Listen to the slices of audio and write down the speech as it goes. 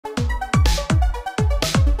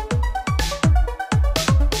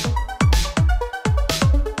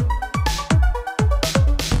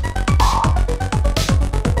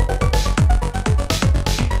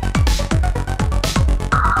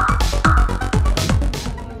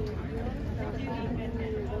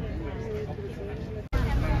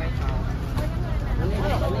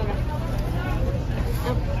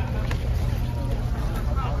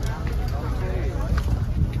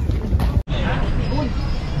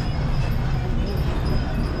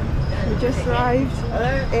just arrived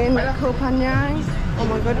in Koh Phangan. Oh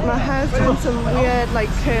my god, my hair's doing some weird like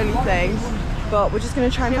curly things. But we're just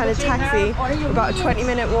gonna try and find a taxi. About a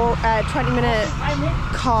 20-minute walk, 20-minute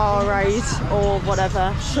car ride or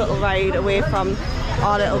whatever, shuttle ride away from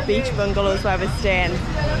our little beach bungalows where we're staying.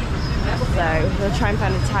 So we'll try and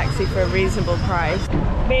find a taxi for a reasonable price.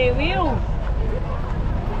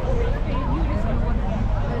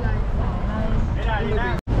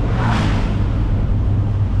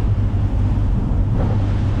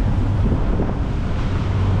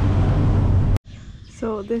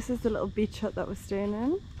 So this is the little beach hut that we're staying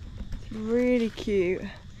in. It's really cute.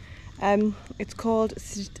 It's called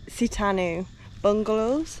Sitanu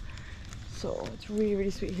Bungalows. So it's really, really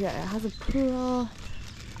sweet here. It has a pool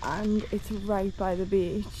and it's right by the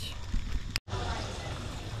beach.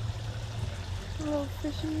 Little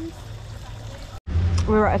fishies.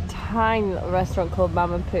 We're at a tiny little restaurant called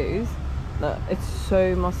Mama Poo's. Look, it's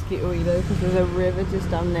so mosquito-y though because there's a river just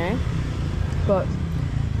down there. But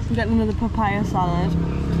I'm getting another papaya salad.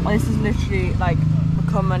 Oh, this is literally like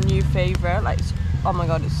become my new favourite. Like, oh my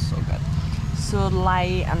god, it's so good. So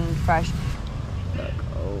light and fresh. Look,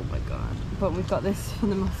 oh my god. But we've got this for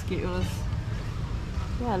the mosquitoes.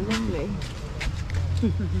 Yeah, lovely.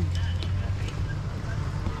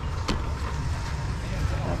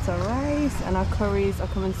 That's our rice and our curries are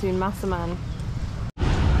coming soon. Massaman.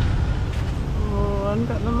 Oh, I've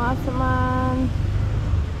got the massaman.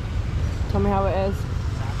 Tell me how it is.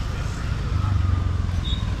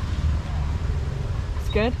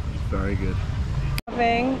 Good? Very good.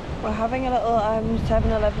 We're having a little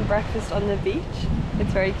 7-Eleven breakfast on the beach.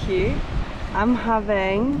 It's very cute. I'm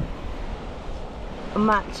having a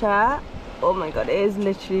matcha. Oh my god, it is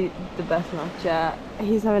literally the best matcha.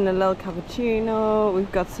 He's having a little cappuccino.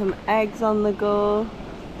 We've got some eggs on the go.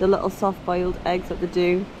 The little soft boiled eggs that they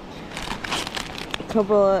do. A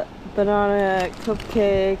couple of banana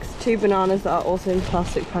cupcakes. 2 bananas that are also in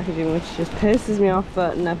plastic packaging, which just pisses me off,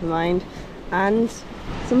 but never mind. And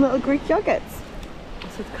some little Greek yogurts.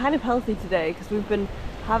 So it's kind of healthy today because we've been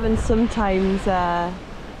having sometimes having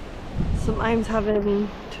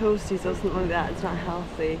toasties or something like that. It's not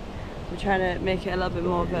healthy. We're trying to make it a little bit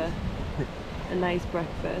more of a nice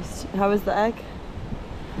breakfast. How is the egg?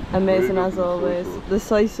 Amazing as always. The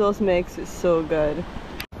soy sauce makes it so good.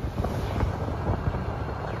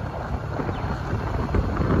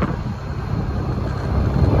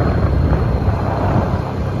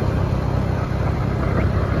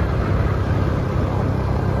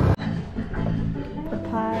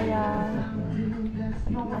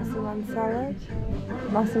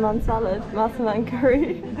 Massaman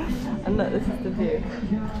curry, and look, this is the view.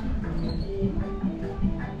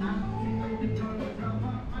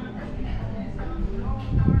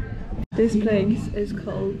 This place is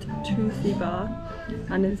called Toothy Bar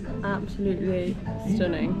and it's absolutely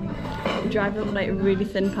stunning. You drive up like a really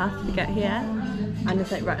thin path to get here and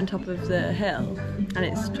it's like right on top of the hill and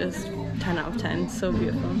it's just 10 out of 10, so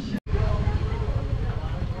beautiful.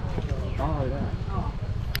 Oh yeah.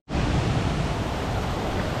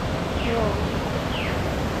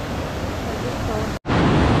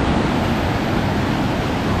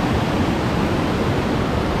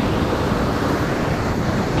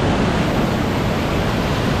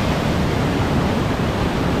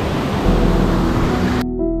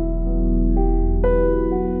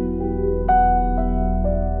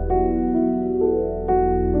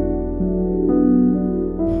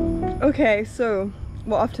 Okay, so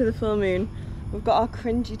we're off to the full moon. We've got our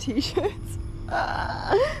cringy t-shirts.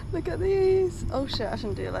 Look at these. Oh shit, I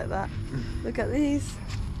shouldn't do it like that. Look at these.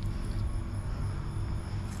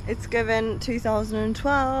 It's given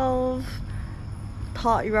 2012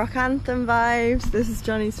 party rock anthem vibes. This is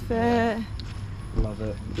Johnny's fit. Love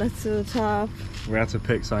it. Let's do the top. We had to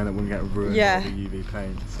pick something that wouldn't get ruined by the UV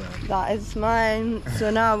paint. So. That is mine.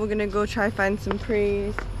 So now we're gonna go try find some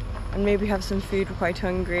prees and maybe have some food. We're quite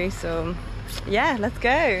hungry, so yeah, let's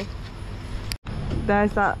go.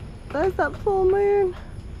 There's that full moon.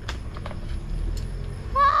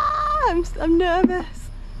 Ah, I'm nervous.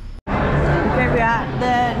 Okay, we're at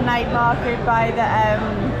the night market by the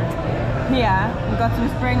here. We've got some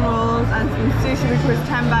spring rolls and some sushi, which was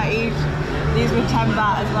 10 baht each. These were 10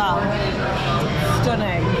 baht as well.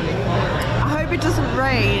 Stunning. I hope it doesn't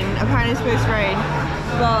rain. Apparently it's supposed to rain.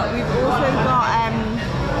 But we've also got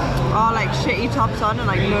our like shitty tops on and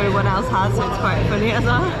like no one else has, so it's quite funny as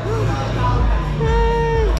well.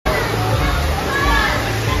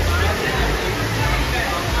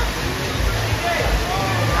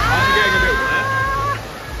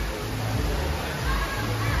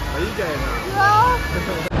 Are you getting that?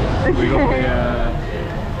 Yeah. We got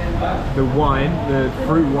the the wine, the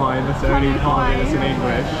fruit wine. That's the only part of it that's in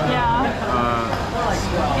English. Yeah.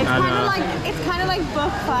 It's kind of like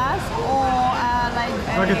Buckfast or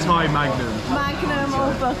like a Thai Magnum. Magnum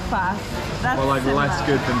or Buckfast. That's or like similar. less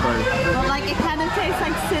good than both. But like it kind of tastes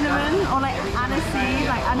like cinnamon or like aniseed.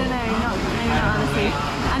 Like I don't know, maybe not aniseed.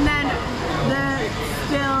 And then the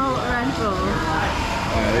still Red Bull.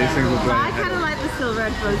 Yeah, these things will I kind of like the still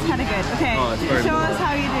Red Bull. It's kind of good. Okay, show us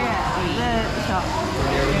how you do it. The shot.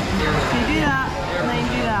 So you do that, and then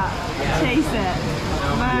you do that. Chase it.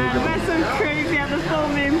 Man, we're so crazy at the full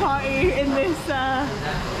moon party in this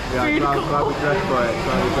food court.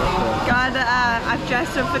 God, I've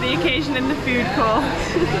dressed up for the occasion in the food court.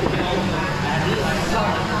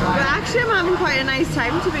 But actually I'm having quite a nice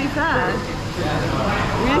time, to be fair.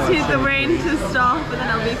 We just need the rain to stop, but then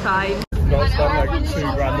I'll be fine. Not spend like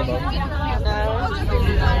 $2 grand a month.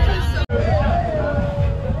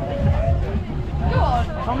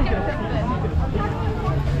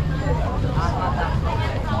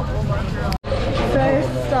 First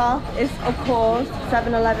stop is of course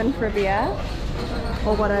 7-Eleven for a beer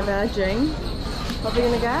or whatever drink. What are we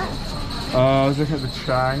gonna get? I was looking at the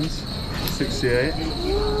Changs, 68.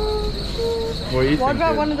 What are you What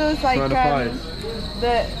about one of those like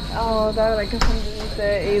they're like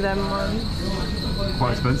 130, them ones.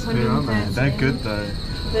 Quite expensive here, aren't they? They're good though.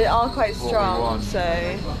 They are quite strong, so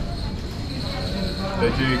they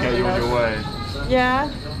do get you on your way. yeah.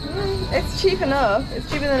 It's cheap enough. It's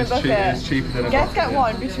cheaper than a bucket. It's cheaper than a bucket. Let's get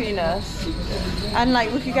one between us. And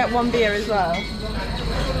like we could get one beer as well.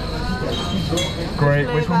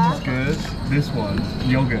 Great, which one's good? This one?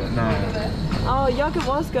 Yogurt? No. Oh, yogurt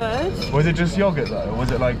was good. Was it just yogurt though? Or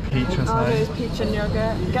was it like peach or something? Oh, it was peach and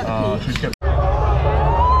yogurt. Get the peach. Should get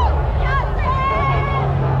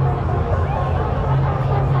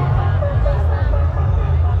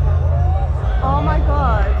Oh my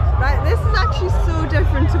god. Like this is actually so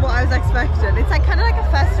different to what I was expecting. It's like kind of like a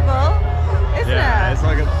festival, isn't it? Yeah, it's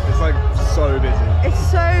like so busy. It's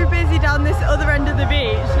so busy down this other end of the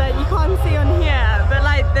beach. Like you can't see on here, but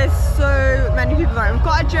like there's so many people there. We've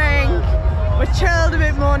got a drink. We're chilled a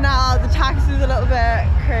bit more now. The taxi's a little bit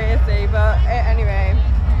crazy, but anyway,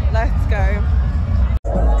 let's go.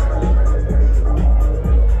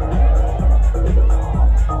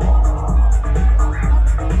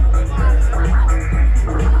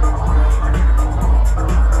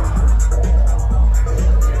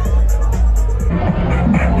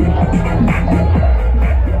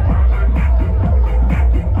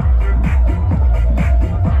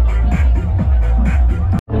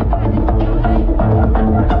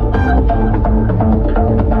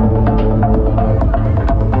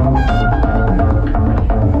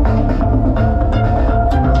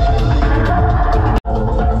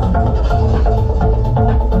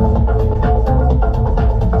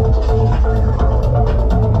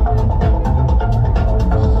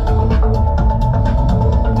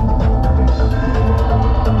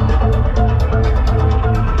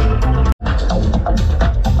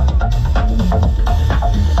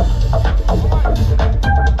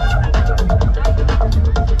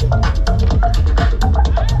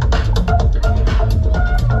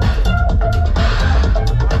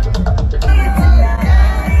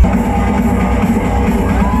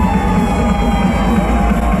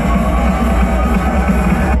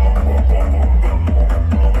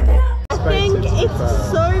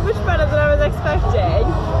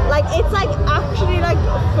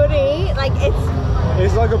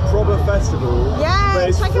 It's like a proper festival. Yeah, but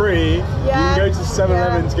it's like free. You can go to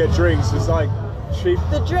 7-Eleven to get drinks. It's like cheap.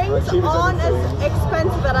 The drinks aren't as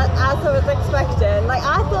expensive as I was expecting. Like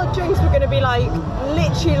I thought drinks were going to be like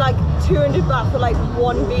literally like 200 baht for like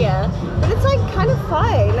one beer, but it's like kind of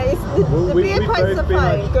fine. Like it's, the beer prices are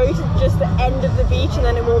fine. Like, go to just the end of the beach and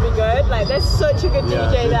then it will be good. Like there's such a good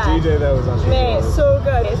DJ there. The DJ there was actually mate, so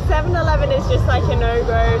good. 7-Eleven is just like a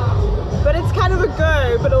no-go. But it's kind of a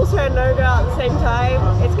go, but also a no-go at the same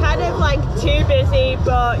time. It's kind of like too busy,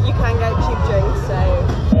 but you can get cheap drinks, so.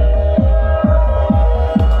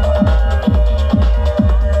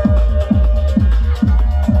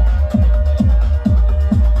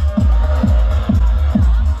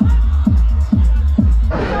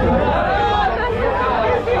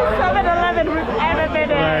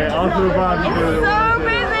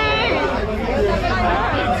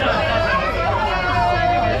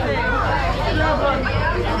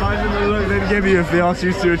 Give you if they asked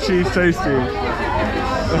you to achieve toasty.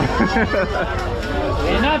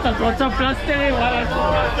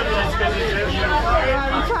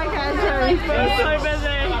 Try getting toast, but it's so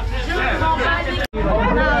busy.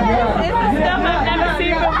 This is stuff I've never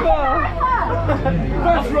seen before.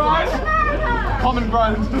 That's right. common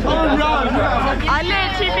ground. Common ground. I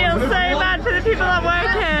literally feel so bad for the people that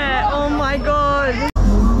work here. Oh my god.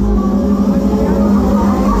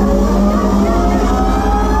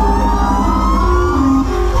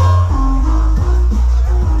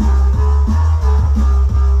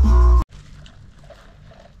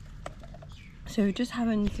 So we're just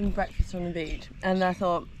having some breakfast on the beach, and I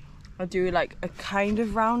thought I'll do like a kind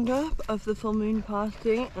of roundup of the full moon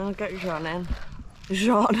party, and I'll get Jean in.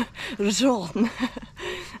 Jean.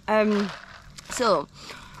 So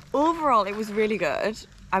overall it was really good.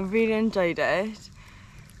 I really enjoyed it.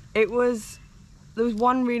 There was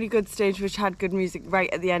one really good stage which had good music right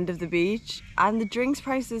at the end of the beach, and the drinks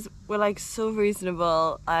prices were like so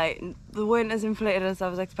reasonable. They weren't as inflated as I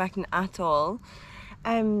was expecting at all.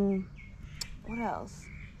 What else?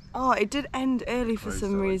 Oh, it did end early for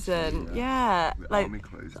some reason. Yeah, like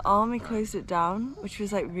the army closed it down, which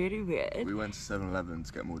was like really weird. We went to 7-Eleven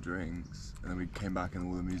to get more drinks, and then we came back and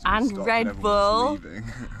all the music and stopped Red and Bull, was leaving.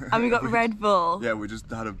 and we got Red Bull. Yeah, we just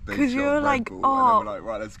had a big because we were like, Bull, oh, and then we're like,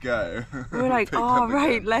 right, let's go. We were like, oh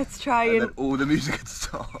right, let's try and then all the music had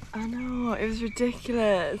stopped. I know, it was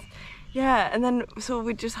ridiculous. Yeah, and then so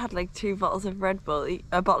we just had like 2 bottles of Red Bull,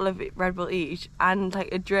 a bottle of Red Bull each, and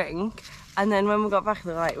like a drink. And then when we got back,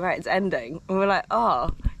 they were like, right, it's ending. And we were like,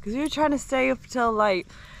 oh, because we were trying to stay up till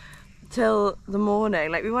the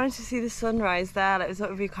morning. Like we wanted to see the sunrise there. Like we thought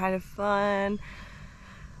it would be kind of fun.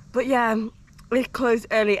 But yeah, it closed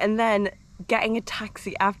early, and then getting a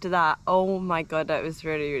taxi after that, oh my god, that was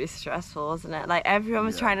really, really stressful, wasn't it? Like everyone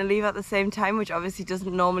was trying to leave at the same time, which obviously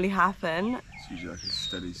doesn't normally happen. It's usually like a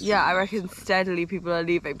steady stream. Yeah, I reckon steadily people are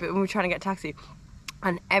leaving, but when we were trying to get a taxi,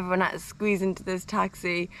 and everyone had to squeeze into this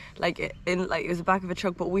taxi, like it was the back of a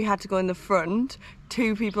truck, but we had to go in the front,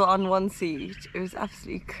 2 people on 1 seat. It was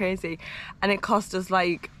absolutely crazy, and it cost us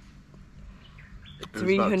like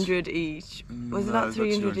 300 each. Was it not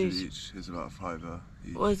 300 each? It was about a £5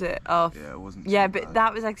 each. Was it? Oh, yeah, it wasn't. Yeah, too but bad.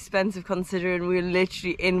 that was expensive considering we were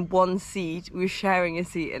literally in 1 seat. We were sharing a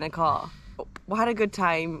seat in a car. We had a good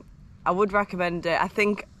time. I would recommend it. I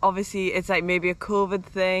think obviously it's like maybe a COVID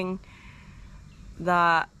thing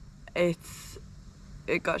that it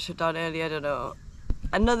got shut down early. I don't know.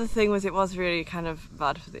 Another thing was it was really kind of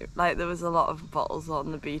bad for the, like there was a lot of bottles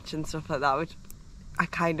on the beach and stuff like that, which I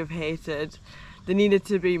kind of hated. There needed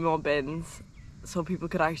to be more bins so people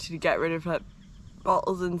could actually get rid of like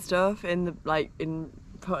bottles and stuff in the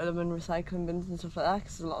put them in recycling bins and stuff like that,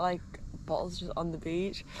 because there's a lot of like bottles just on the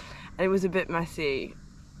beach, and it was a bit messy,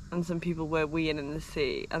 and some people were weeing in the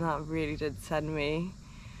sea, and that really did send me.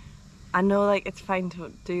 I know, like, it's fine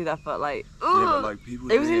to do that, but like, yeah, but like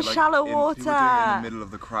people it was in shallow water. People were doing it in the middle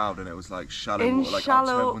of the crowd, and it was like shallow water, like up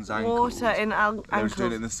to everyone's ankles. Water in ankles. They were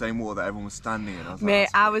doing it in the same water that everyone was standing in. Mate,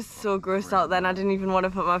 I was so grossed out then. I didn't even want to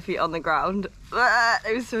put my feet on the ground.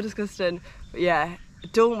 It was so disgusting. But yeah,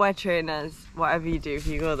 don't wear trainers. Whatever you do, if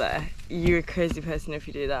you go there, you're a crazy person if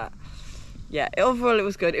you do that. Yeah, overall it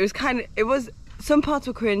was good. It was some parts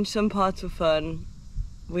were cringe, some parts were fun.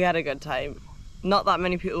 We had a good time. Not that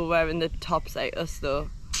many people were wearing the tops like us though.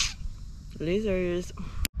 Losers.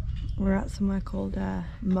 We're at somewhere called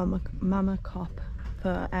Mama Cop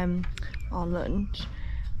for our lunch,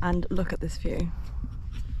 and look at this view.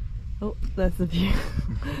 Oh, there's the view.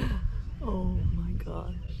 Oh my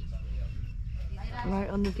gosh. Right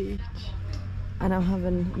on the beach. And I'm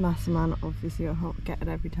having Massaman, obviously you'll get it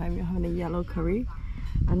every time. You're having a yellow curry,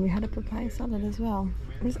 and we had a papaya salad as well.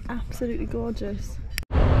 It was absolutely gorgeous.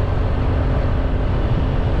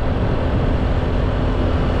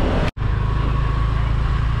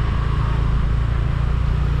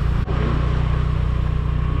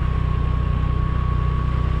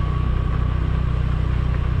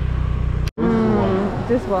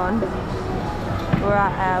 This one, we're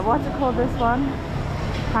at, what's it called, this one?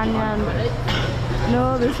 Phangan,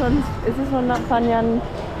 no, is this one not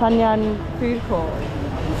Phangan food court?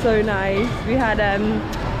 So nice. We had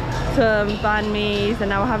some banh mi's, and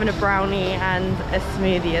now we're having a brownie and a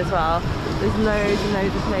smoothie as well. There's loads and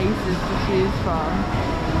loads of places to choose from.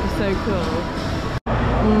 It's so cool.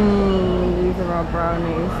 These are our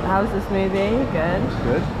brownies. How's the smoothie? Good?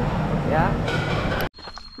 Good. Yeah.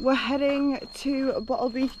 We're heading to Bottle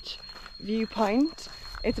Beach viewpoint.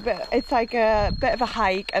 It's like a bit of a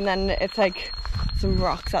hike, and then it's like some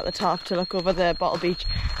rocks at the top to look over the Bottle Beach,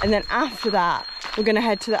 and then after that we're gonna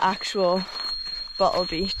head to the actual Bottle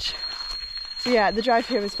Beach. So yeah, the drive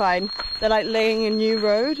here was fine. They're like laying a new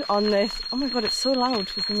road on this. Oh my god, it's so loud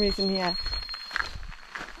for some reason here.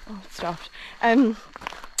 Oh, it stopped. They're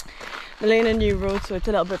laying a new road, so it's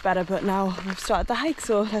a little bit better, but now we've started the hike,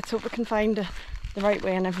 so let's hope we can find the right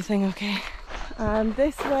way and everything. Okay,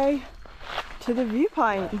 this way to the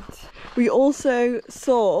viewpoint. We also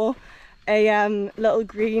saw a little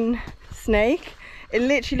green snake. It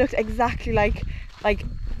literally looked exactly like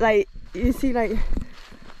you see like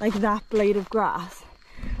that blade of grass.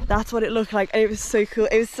 That's what it looked like, and it was so cool.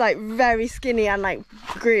 It was like very skinny and like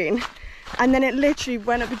green, and then it literally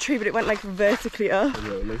went up a tree, but it went like vertically up.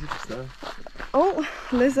 Oh,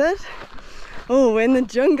 lizard. Oh, we're in the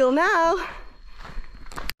jungle now.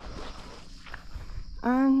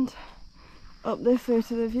 And up this way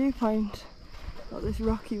to the viewpoint. Got this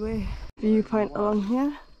rocky way. Viewpoint along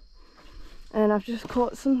here. And I've just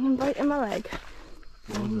caught something right in my leg.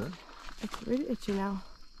 And it's really itchy now.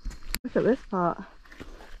 Look at this part.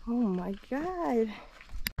 Oh my god.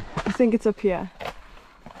 I think it's up here.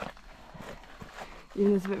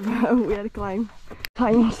 Even it's a bit of a weird climb.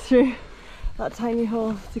 Climbed through that tiny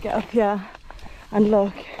hole to get up here. And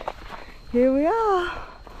look, here we are.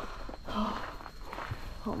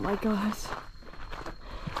 Oh my god.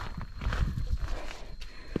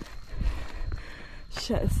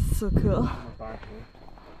 Shit, this is so cool.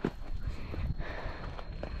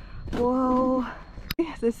 Whoa.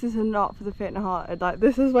 This is not for the faint of heart. Like,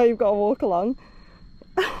 this is where you've got to walk along.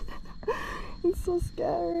 It's so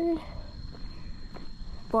scary.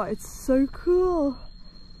 But it's so cool.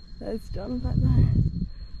 There's John back there.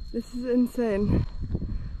 This is insane.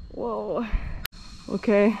 Whoa.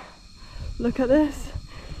 Okay, look at this.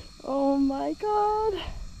 Oh my god.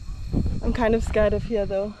 I'm kind of scared of here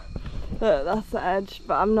though. Look, that's the edge,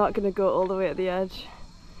 but I'm not going to go all the way at the edge.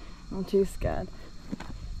 I'm too scared.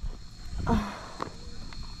 Oh,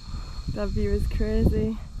 that view is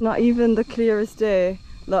crazy. Not even the clearest day.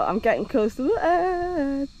 Look, I'm getting close to the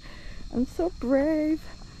edge. I'm so brave.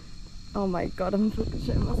 Oh my god, I'm fucking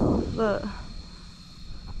shitting myself. Look.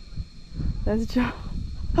 There's John.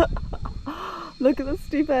 Look at the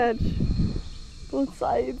steep edge. Both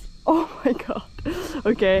sides. Oh my god.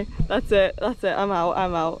 Okay, that's it. That's it. I'm out.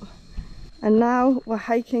 I'm out. And now we're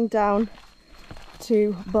hiking down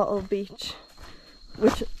to Bottle Beach,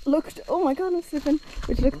 which looked, oh my god, I'm slipping,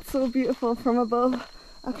 which looked so beautiful from above.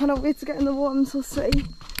 I cannot wait to get in the water. I'm so sweaty.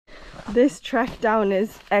 This trek down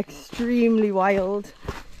is extremely wild.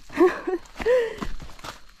 You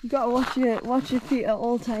gotta watch your feet at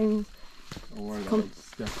all times.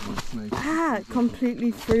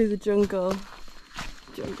 Completely through the jungle.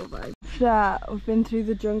 Jungle vibe. Yeah, we've been through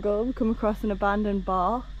the jungle. We've come across an abandoned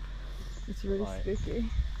bar. It's really spooky.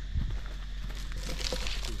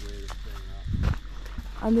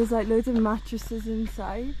 And there's like loads of mattresses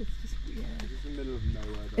inside. It's just weird. It's in the middle of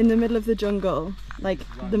nowhere. In the middle of the jungle. Like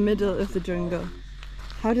the middle of the jungle.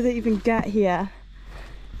 How do they even get here?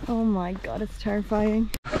 Oh my god, it's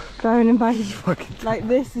terrifying. Driving in back, like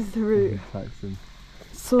this is the route.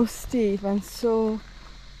 So steep and so,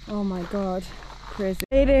 oh my god, crazy.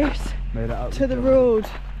 Made it to the road.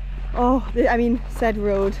 Oh, I mean, said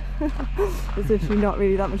road. There's literally not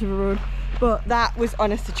really that much of a road. But that was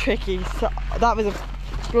honestly tricky. So that was a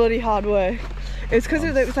bloody hard work. It was because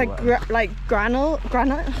it was like gravel.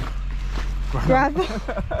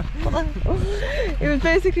 It was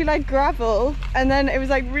basically like gravel, and then it was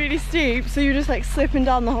like really steep, so you're just like slipping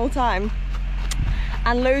down the whole time.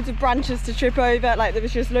 And loads of branches to trip over. Like there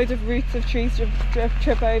was just loads of roots of trees to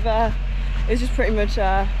trip over. It was just pretty much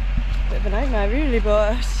a bit of a nightmare really,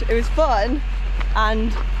 but it was fun.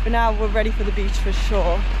 And now we're ready for the beach for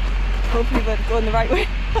sure. Hopefully we're going the right way.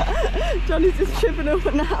 Johnny's just tripping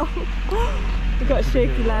over now. We've got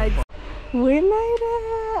shaky legs. We made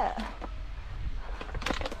it!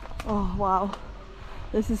 Oh wow,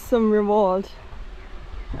 this is some reward.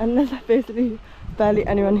 And there's basically barely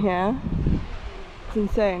anyone here. It's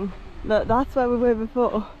insane. Look, that's where we were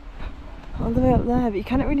before. All the way up there, but you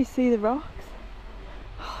can't really see the rocks.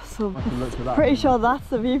 Oh, so pretty sure that's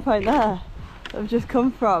the viewpoint there that we've just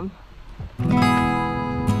come from.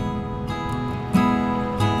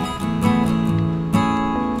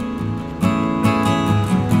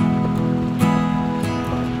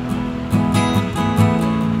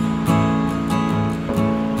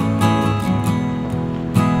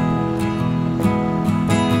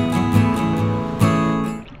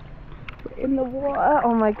 In the water.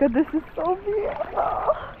 Oh my god, this is so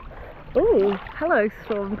beautiful. Oh, hello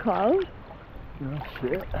storm cloud. Oh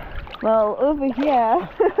shit. Well, over here,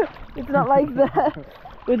 it's not like that.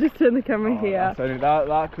 We'll just turn the camera here.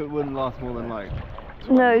 That wouldn't last more than like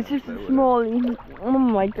 20 no, it's just a small. Oh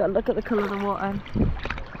my god, look at the colour of the water.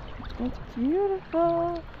 It's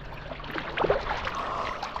beautiful.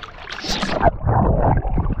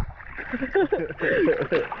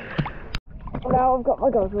 Now I've got my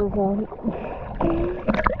goggles on.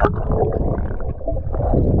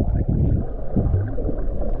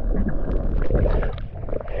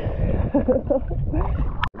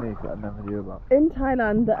 I never knew about. In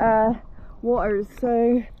Thailand, the water is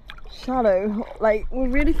so shallow. Like, we're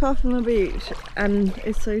really far from the beach and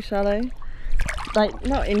it's so shallow. Like,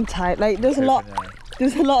 not in Thailand, like there's a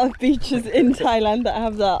lot of beaches in Thailand that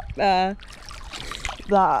have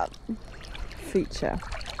that feature.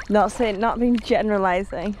 Not being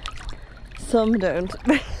generalizing. Some don't.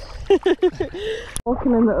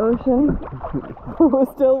 Walking in the ocean. We're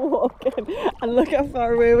still walking and look how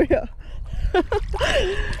far away we are.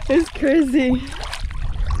 It's crazy.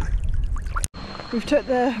 We've took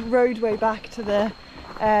the roadway back to the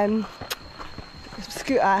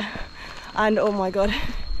scooter and oh my god,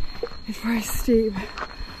 it's very steep.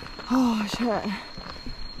 Oh shit.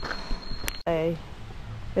 Hey,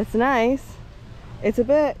 it's nice. It's a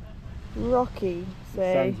bit rocky, so.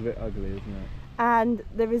 Sounds a bit ugly, isn't it? And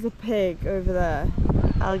there is a pig over there.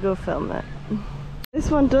 I'll go film it. This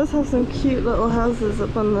one does have some cute little houses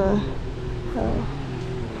up on the hill.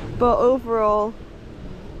 But overall,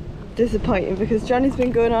 disappointing because Johnny's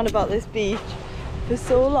been going on about this beach for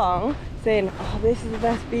so long, saying, oh, this is the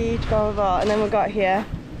best beach, blah blah blah. And then we got here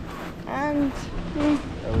and It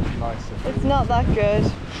was nicer. it's not that good.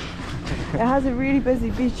 It has a really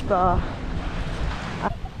busy beach bar.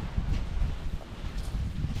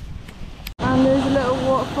 And there's a little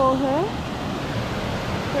waterfall here,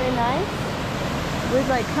 pretty nice, with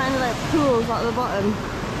like kind of like pools at the bottom,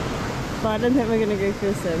 but I don't think we're going to go for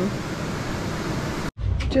a swim.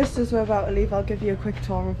 Just as we're about to leave, I'll give you a quick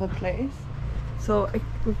tour of the place. So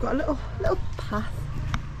we've got a little path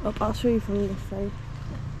up, I'll show you from this side,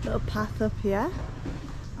 little path up here,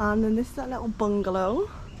 and then this is that little bungalow.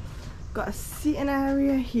 Got a seating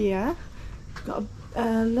area here, got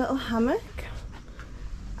a little hammock.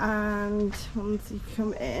 And once you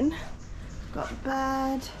come in, got a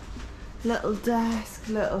bed, little desk,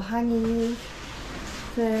 little hanging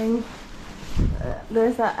thing.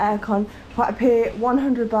 There's that aircon. I pay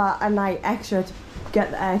 100 baht a night extra to get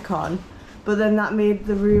the aircon, but then that made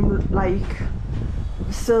the room like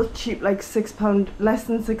still cheap, like £6, less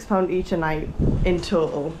than £6 each a night in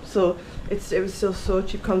total. So it was still so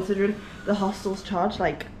cheap considering the hostels charge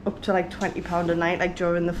like up to like £20 a night, like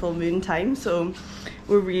during the full moon time. So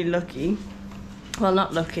we're really lucky. Well,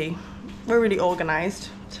 not lucky. We're really organised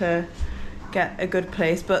to get a good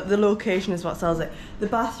place, but the location is what sells it. The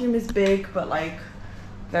bathroom is big, but like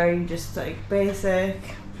very just like basic.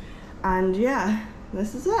 And yeah,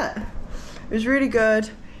 this is it. It was really good.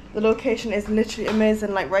 The location is literally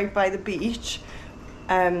amazing, like right by the beach.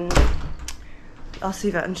 I'll see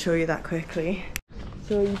if I can show you that quickly.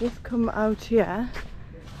 So you just come out here,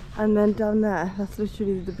 and then down there, that's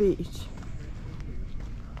literally the beach.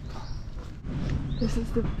 This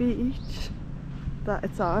is the beach that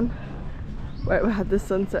it's on, where we had the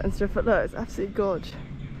sunset and stuff, but look, it's absolutely gorgeous.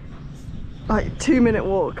 Like 2-minute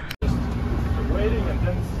walk. Waiting and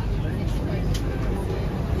then